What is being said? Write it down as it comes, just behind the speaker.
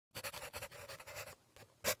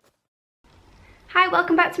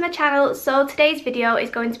welcome back to my channel. So today's video is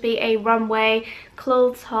going to be a Romwe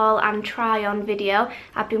clothes haul and try on video.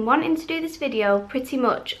 I've been wanting to do this video pretty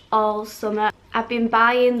much all summer. I've been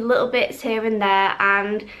buying little bits here and there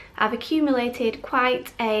and I've accumulated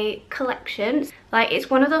quite a collection. Like, it's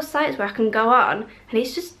one of those sites where I can go on and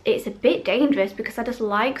it's a bit dangerous because I just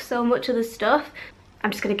like so much of the stuff.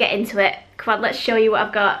 I'm just gonna get into it. Come on, let's show you what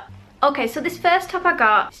I've got. Okay, so this first top I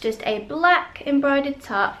got is just a black embroidered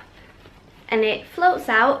top and it floats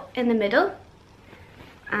out in the middle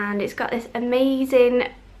and it's got this amazing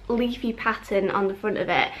leafy pattern on the front of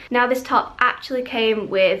it. Now this top actually came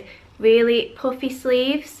with really puffy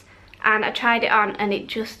sleeves and I tried it on and it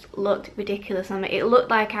just looked ridiculous on me. It looked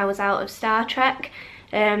like I was out of Star Trek.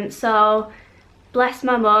 So bless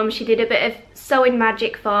my mum, she did a bit of sewing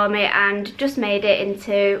magic for me and just made it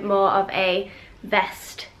into more of a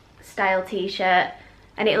vest style t-shirt,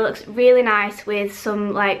 and it looks really nice with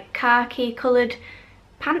some like khaki coloured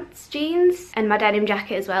pants, jeans, and my denim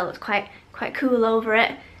jacket as well. It's quite cool over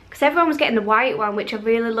it because everyone was getting the white one, which I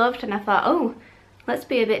really loved, and I thought, oh, let's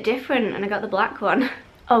be a bit different, and I got the black one.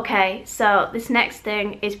 Okay, so this next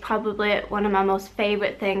thing is probably one of my most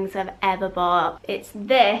favourite things I've ever bought. It's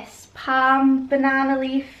this palm banana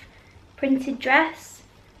leaf printed dress.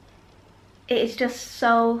 It is just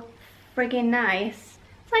so friggin' nice.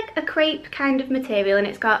 Like a crepe kind of material and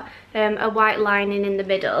it's got a white lining in the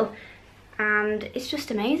middle and it's just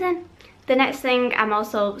amazing. The next thing I'm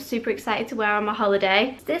also super excited to wear on my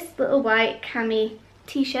holiday is this little white CAMI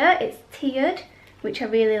t-shirt. It's tiered, which I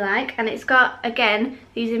really like, and it's got, again,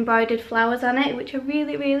 these embroidered flowers on it, which I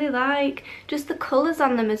really like. Just the colours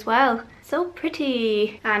on them as well, so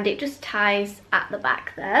pretty, and it just ties at the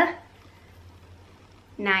back there.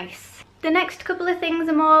 Nice. The next couple of things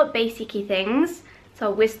are more basic-y things, so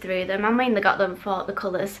I'll whiz through them. I mainly got them for the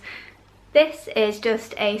colours. This is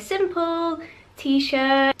just a simple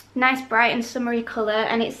t-shirt, nice bright and summery colour,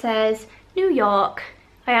 and it says New York.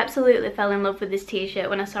 I absolutely fell in love with this t-shirt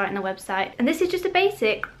when I saw it on the website. And this is just a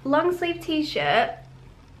basic long sleeve t-shirt,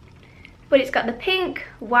 but it's got the pink,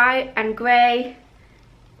 white and grey.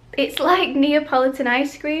 It's like Neapolitan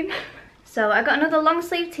ice cream. So I got another long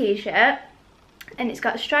sleeve t-shirt and it's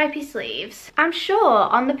got stripy sleeves. I'm sure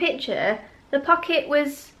on the picture the pocket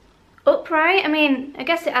was upright. I mean, I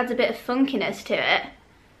guess it adds a bit of funkiness to it.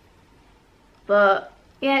 But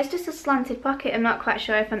yeah, it's just a slanted pocket. I'm not quite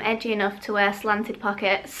sure if I'm edgy enough to wear slanted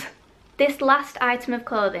pockets. This last item of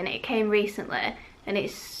clothing, it came recently and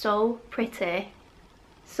it's so pretty.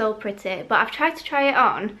 So pretty. But I've tried to try it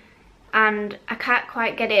on and I can't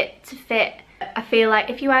quite get it to fit. I feel like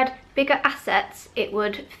if you had bigger assets, it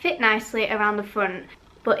would fit nicely around the front.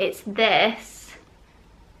 But it's this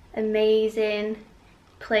amazing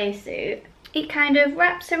play suit. It kind of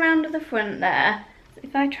wraps around the front there. So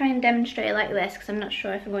if I try and demonstrate it like this, because I'm not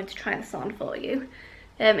sure if I'm going to try this on for you,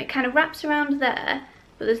 it kind of wraps around there,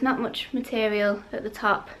 but there's not much material at the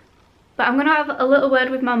top. But I'm going to have a little word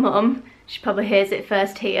with my mum, she probably hears it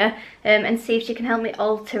first here, and see if she can help me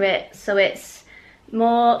alter it so it's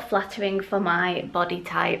more flattering for my body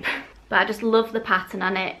type. But I just love the pattern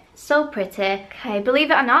on it. So pretty. Okay,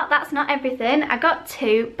 believe it or not, that's not everything. I got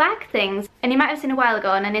two bag things. And you might have seen a while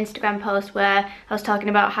ago on an Instagram post where I was talking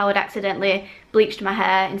about how I'd accidentally bleached my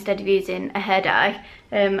hair instead of using a hair dye.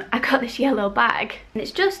 I got this yellow bag. And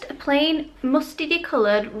it's just a plain mustardy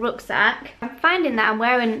coloured rucksack. I'm finding that I'm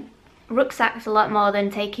wearing rucksacks a lot more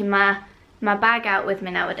than taking my bag out with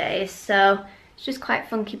me nowadays. So it's just quite a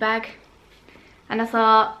funky bag. And I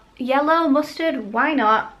thought, yellow mustard, why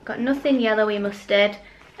not? Got nothing yellowy mustard.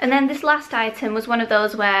 And then this last item was one of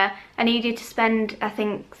those where I needed to spend, I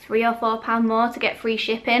think, £3 or £4 more to get free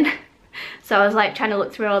shipping. So I was like trying to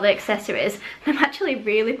look through all the accessories. And I'm actually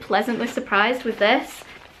really pleasantly surprised with this.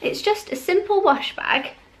 It's just a simple wash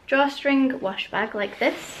bag, drawstring wash bag like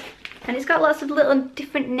this. And it's got lots of little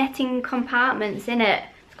different netting compartments in it.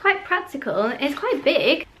 It's quite practical, it's quite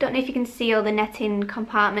big. Don't know if you can see all the netting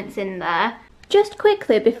compartments in there. Just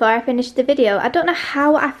quickly before I finish the video, I don't know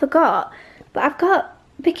how I forgot, but I've got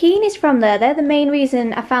bikinis from there. They're the main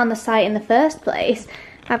reason I found the site in the first place.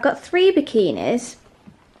 I've got 3 bikinis.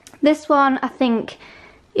 This one I think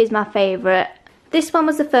is my favourite. This one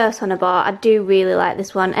was the first one I bought. I do really like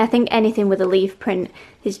this one. I think anything with a leaf print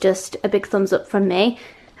is just a big thumbs up from me.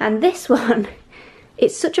 And this one,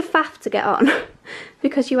 it's such a faff to get on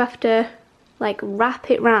because you have to like wrap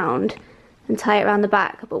it round and tie it around the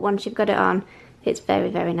back, but once you've got it on, it's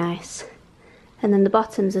very nice. And then the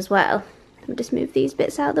bottoms as well. Let me just move these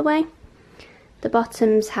bits out of the way. The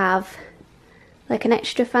bottoms have like an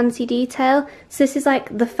extra fancy detail. So this is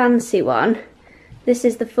like the fancy one, This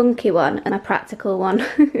is the funky one and a practical one.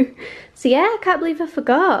 So yeah, I can't believe I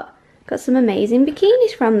forgot. Got some amazing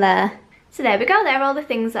bikinis from there. So there we go, there are all the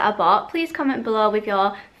things that I bought. Please comment below with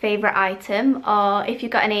your favourite item, or if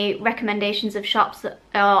you've got any recommendations of shops or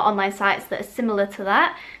online sites that are similar to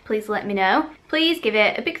that, please let me know. Please give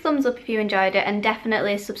it a big thumbs up if you enjoyed it, and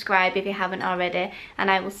definitely subscribe if you haven't already. And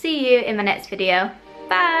I will see you in my next video.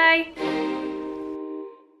 Bye!